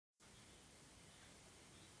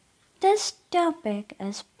This topic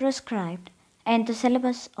is prescribed in the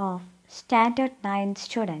syllabus of Standard 9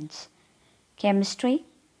 students. Chemistry.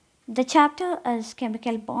 The chapter is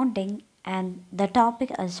chemical bonding and the topic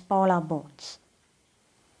is polar bonds.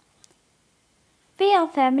 We are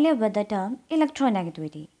familiar with the term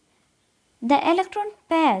electronegativity. The electron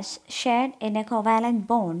pairs shared in a covalent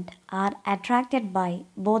bond are attracted by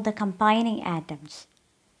both the combining atoms.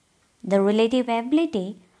 The relative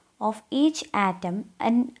ability of each atom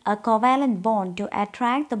in a covalent bond to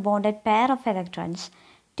attract the bonded pair of electrons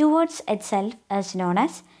towards itself is known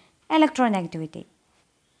as electronegativity.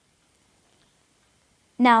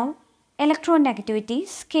 Now, electronegativity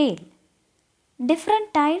scale.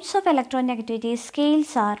 Different types of electronegativity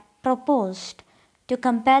scales are proposed to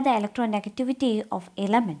compare the electronegativity of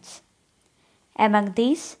elements. Among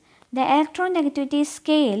these, the electronegativity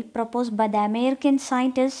scale proposed by the American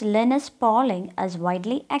scientist Linus Pauling is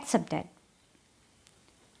widely accepted.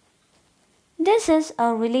 This is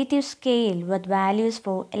a relative scale with values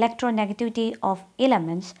for electronegativity of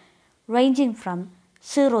elements ranging from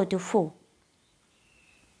 0 to 4.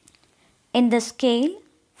 In the scale,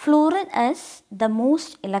 fluorine is the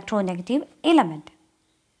most electronegative element.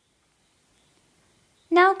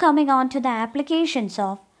 Now coming on to the applications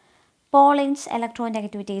of Pauling's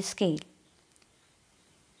electronegativity scale.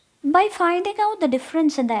 By finding out the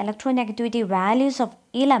difference in the electronegativity values of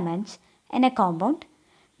elements in a compound,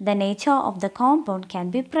 the nature of the compound can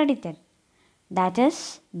be predicted. That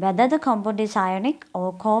is, whether the compound is ionic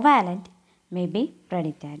or covalent may be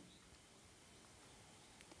predicted.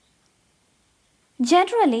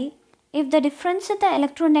 Generally, if the difference in the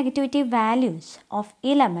electronegativity values of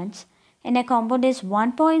elements in a compound is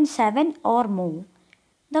 1.7 or more,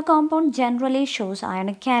 the compound generally shows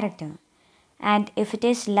ionic character, and if it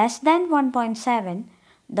is less than 1.7,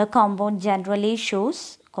 the compound generally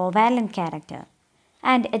shows covalent character,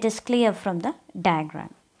 and it is clear from the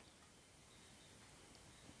diagram.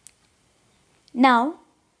 Now,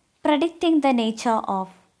 predicting the nature of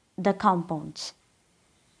the compounds.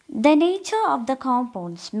 The nature of the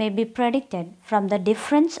compounds may be predicted from the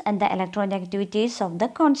difference in the electronegativities of the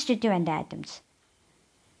constituent atoms.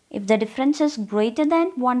 If the difference is greater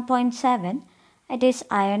than 1.7, it is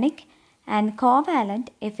ionic and covalent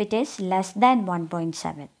if it is less than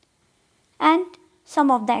 1.7. And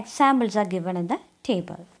some of the examples are given in the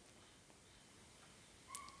table.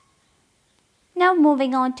 Now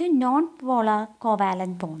moving on to non-polar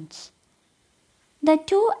covalent bonds. The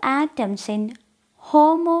two atoms in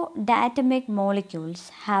homodiatomic molecules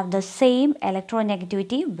have the same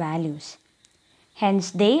electronegativity values.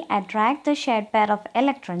 Hence, they attract the shared pair of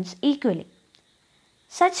electrons equally.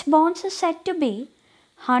 Such bonds are said to be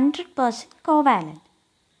 100% covalent.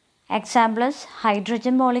 Examples: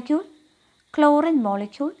 hydrogen molecule, chlorine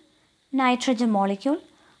molecule, nitrogen molecule,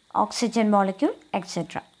 oxygen molecule,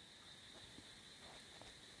 etc.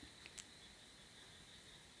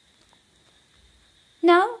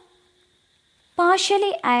 Now,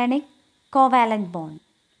 partially ionic covalent bond.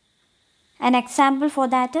 An example for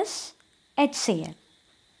that is HCl.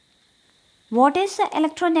 What is the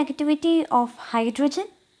electronegativity of hydrogen?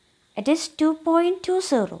 It is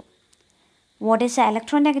 2.20. What is the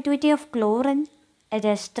electronegativity of chlorine? It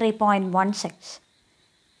is 3.16.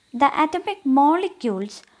 The atomic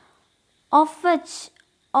molecules of which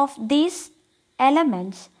of these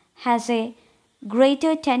elements has a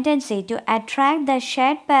greater tendency to attract the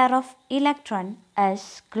shared pair of electron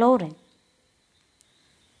is chlorine.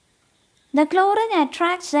 The chlorine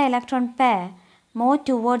attracts the electron pair more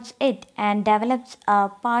towards it and develops a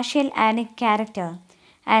partial ionic character,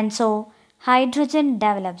 and so hydrogen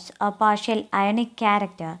develops a partial ionic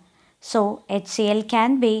character, so HCl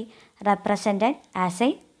can be represented as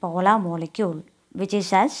a polar molecule, which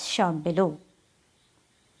is as shown below.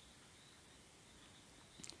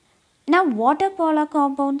 Now, what are polar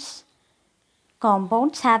compounds?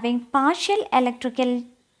 Compounds having partial electrical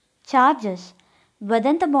charges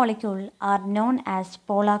within the molecule are known as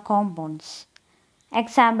polar compounds.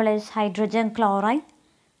 Example is hydrogen chloride,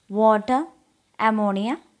 water,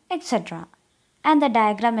 ammonia, etc. And the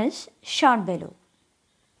diagram is shown below.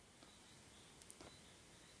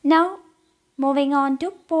 Now, moving on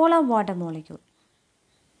to polar water molecule.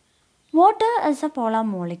 Water is a polar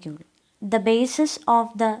molecule. The basis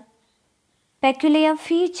of the peculiar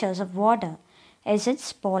features of water is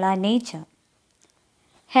its polar nature.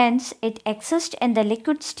 Hence, it exists in the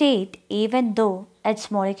liquid state even though its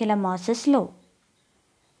molecular mass is low.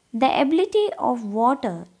 The ability of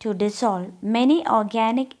water to dissolve many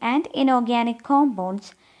organic and inorganic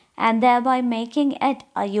compounds and thereby making it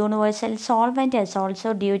a universal solvent is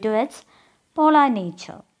also due to its polar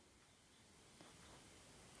nature.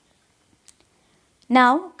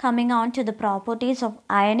 Now coming on to the properties of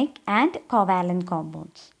ionic and covalent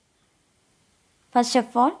compounds. First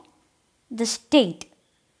of all, the state.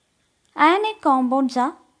 Ionic compounds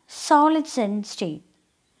are solids in state,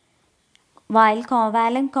 while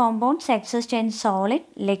covalent compounds exist in solid,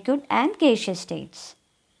 liquid and gaseous states.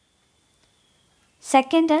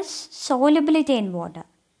 Second is solubility in water.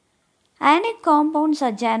 Ionic compounds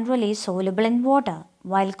are generally soluble in water,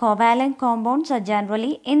 while covalent compounds are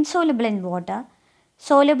generally insoluble in water,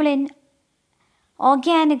 soluble in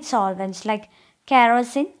organic solvents like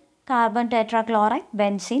kerosene, carbon tetrachloride,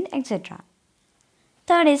 benzene, etc.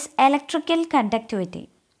 Third is electrical conductivity.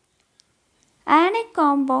 Ionic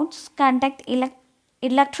compounds conduct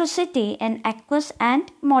electricity in aqueous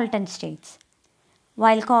and molten states,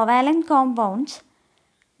 while covalent compounds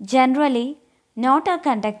generally not a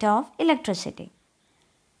conductor of electricity.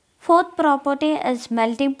 Fourth property is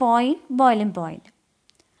melting point, boiling point.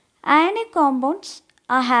 Ionic compounds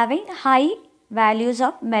are having high values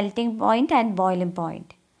of melting point and boiling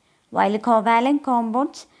point, while covalent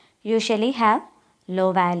compounds usually have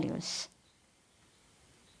low values.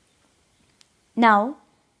 Now,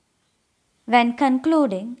 when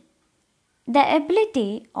concluding, the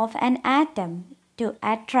ability of an atom to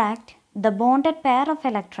attract the bonded pair of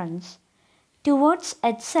electrons towards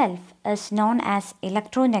itself is known as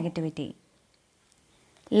electronegativity.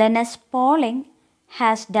 Linus Pauling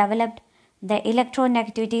has developed the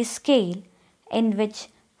electronegativity scale in which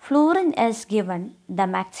fluorine is given the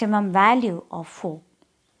maximum value of 4.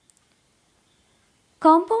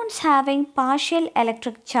 Compounds having partial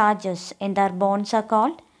electric charges in their bonds are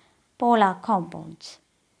called polar compounds,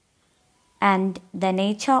 and the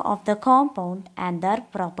nature of the compound and their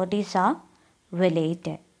properties are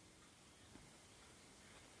related.